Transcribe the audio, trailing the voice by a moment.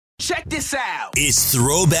Check this out. It's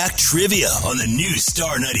Throwback Trivia on the new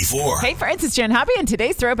Star 94. Hey friends, it's Jen Hobby, and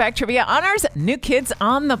today's Throwback Trivia honors New Kids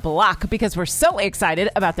on the Block because we're so excited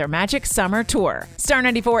about their Magic Summer Tour. Star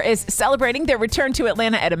 94 is celebrating their return to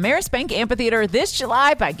Atlanta at Ameris Bank Amphitheater this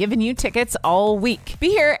July by giving you tickets all week. Be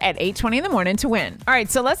here at 8:20 in the morning to win. All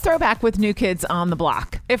right, so let's throw back with New Kids on the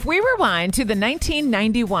Block. If we rewind to the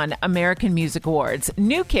 1991 American Music Awards,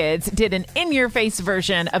 New Kids did an in-your-face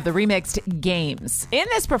version of the remixed Games. In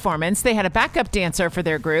this performance, they had a backup dancer for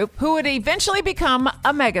their group who would eventually become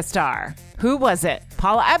a megastar. Who was it?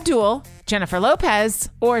 Paula Abdul, Jennifer Lopez,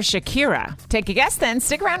 or Shakira? Take a guess then.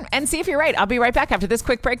 Stick around and see if you're right. I'll be right back after this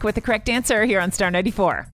quick break with the correct answer here on Star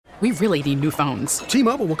 94. We really need new phones.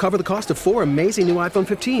 T-Mobile will cover the cost of 4 amazing new iPhone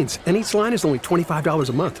 15s, and each line is only $25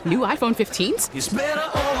 a month. New iPhone 15s? It's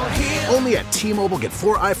better over here. Only at T-Mobile, get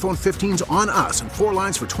 4 iPhone 15s on us and 4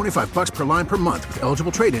 lines for $25 per line per month with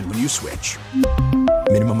eligible trade-in when you switch.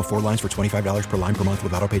 Minimum of 4 lines for $25 per line per month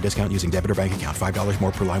with autopay discount using debit or bank account. $5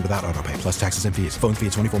 more per line without autopay, plus taxes and fees. Phone fee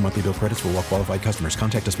at 24 monthly bill credits for well-qualified customers.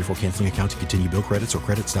 Contact us before canceling account to continue bill credits or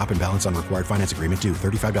credit stop and balance on required finance agreement due.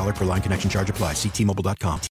 $35 per line connection charge applies. See T-Mobile.com.